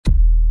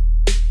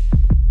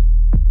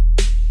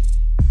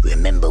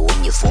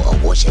you thought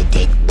I was a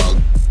dead bug.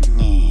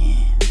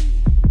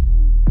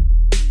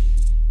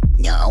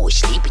 No, I was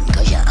sleeping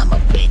cause I'm a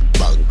bed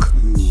bug.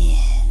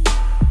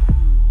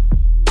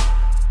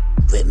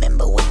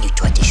 Remember when you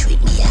tried to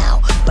sweep me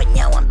out, but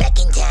now I'm back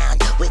in town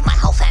with my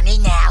whole family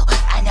now.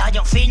 And I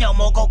don't feel no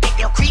more, go get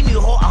your cream you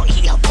whore, I'll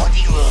eat your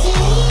body raw.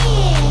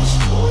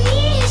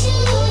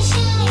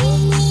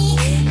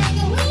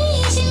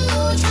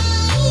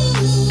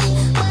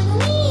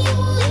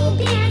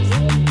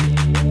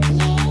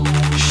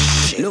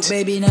 Look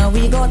baby, now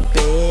we got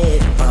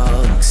bed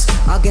bugs.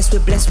 I guess we're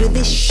blessed with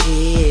this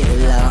shit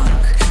luck.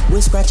 We're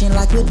scratching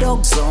like we're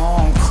dogs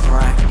on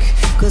crack.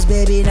 Cause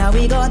baby, now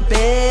we got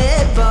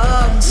bed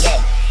bugs.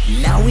 Yeah.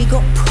 Now we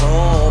got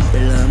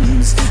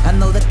problems, and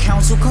though the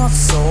council can't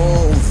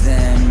solve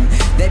them,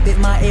 they bit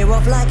my ear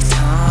off like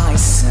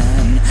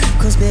Tyson.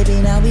 Cause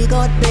baby, now we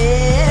got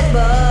bed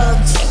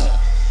bugs. Yeah.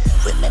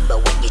 Remember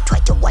when you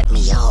tried to wipe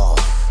me off?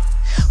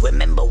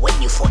 Remember when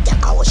you thought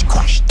that I was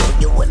crushed? Don't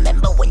you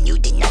remember when you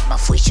denied my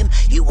freedom?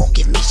 You won't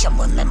give me some,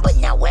 remember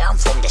now where I'm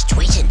from, that's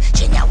treason.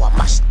 So now I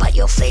must bite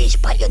your face,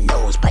 bite your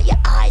nose, bite your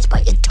eyes,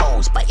 bite your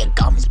toes, bite your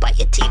gums, bite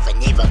your teeth,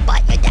 and even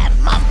bite your damn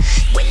mum.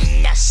 When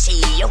I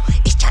see you,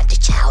 it's time to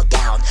chow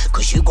down,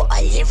 cause you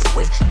gotta live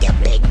with the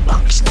big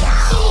bugs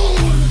now.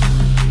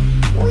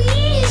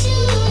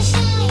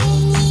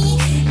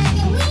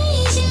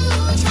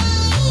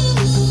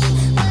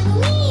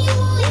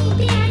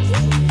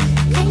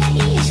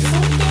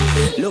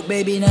 Look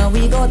baby, now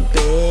we got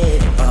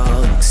bed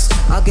bugs.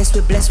 I guess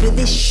we're blessed with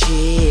this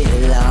shit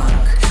luck.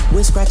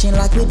 We're scratching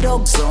like we're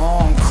dogs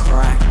on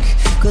crack.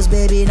 Cause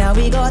baby, now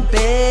we got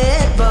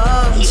bed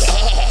bugs.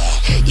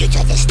 Yeah, you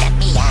tried to snap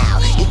me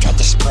out, you tried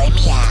to spray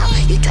me out,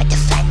 you tried to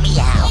fan me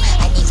out,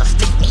 and even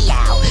freak me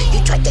out.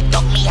 You tried to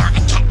dog me out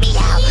and cat me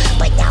out,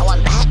 but now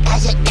I'm back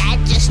as a dad,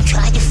 just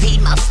trying to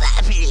feed my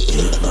family.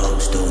 Bed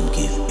bugs don't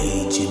give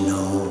AIDS, you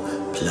know.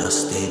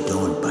 Plus they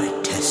don't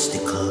bite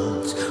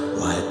testicles.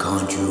 Why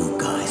can't you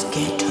guys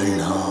get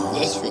along?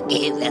 Just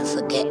forgive and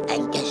forget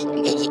and just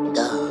let it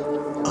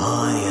go.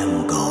 I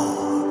am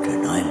God,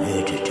 and I'm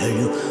here to tell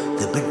you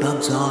the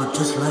bedbugs are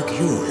just like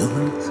you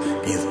humans.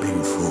 They've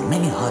been through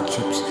many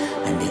hardships,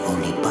 and they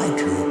only bite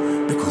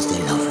you because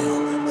they love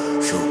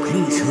you. So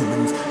please,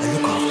 humans,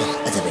 look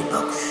after the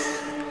bedbugs.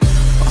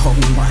 Oh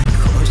my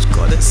gosh,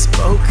 God has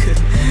spoken.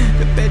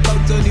 The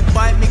bedbugs only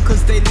bite me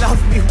cause they love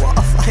me. What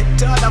have I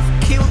done?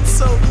 I've killed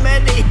so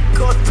many.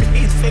 God,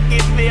 please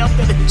forgive me, I'm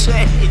gonna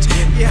change.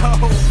 Yo,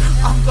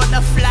 I'm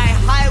gonna fly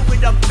high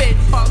with the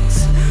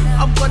bedbugs.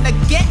 I'm gonna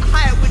get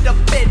high with the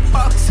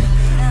bedbugs.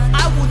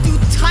 I will do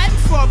time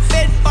for a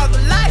bedbug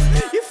life.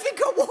 You think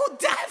I won't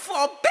die for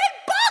a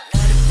bedbug?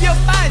 Yo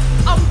man,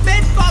 I'm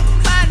bedbug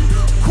man.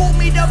 Call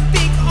me the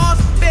big ass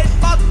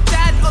bedbug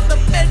dad on the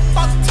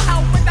bedbug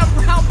town. When I'm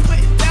round, put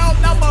it down,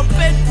 I'm a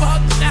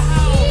bedbug now.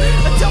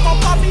 And tell my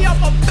mommy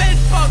I'm a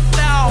bedbug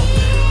now.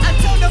 And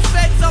tell the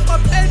feds I'm a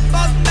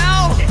bedbug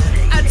now.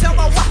 And tell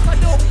my wife I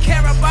don't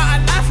care about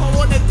her life. I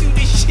wanna do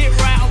this shit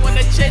right. I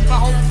wanna change my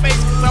whole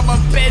face cause I'm a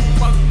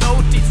bedbug,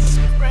 no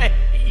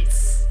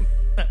disgrace.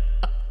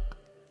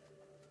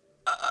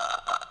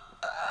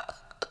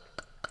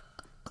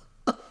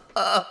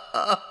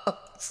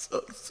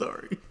 So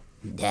sorry.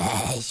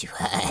 That's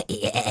right,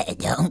 yeah,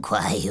 don't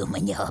cry,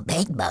 human, you're a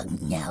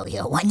bedbug now,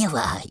 you're one of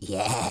us,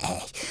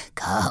 yes.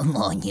 Come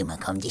on, human,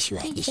 come this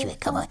way,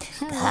 come on.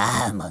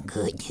 Come on,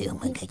 good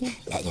human, good.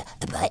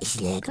 Bite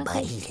his leg, come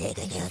on here,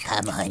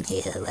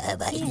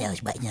 bite his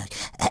nose,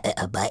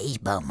 bite his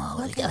bum,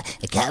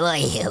 come on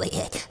here,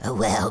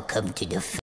 welcome to the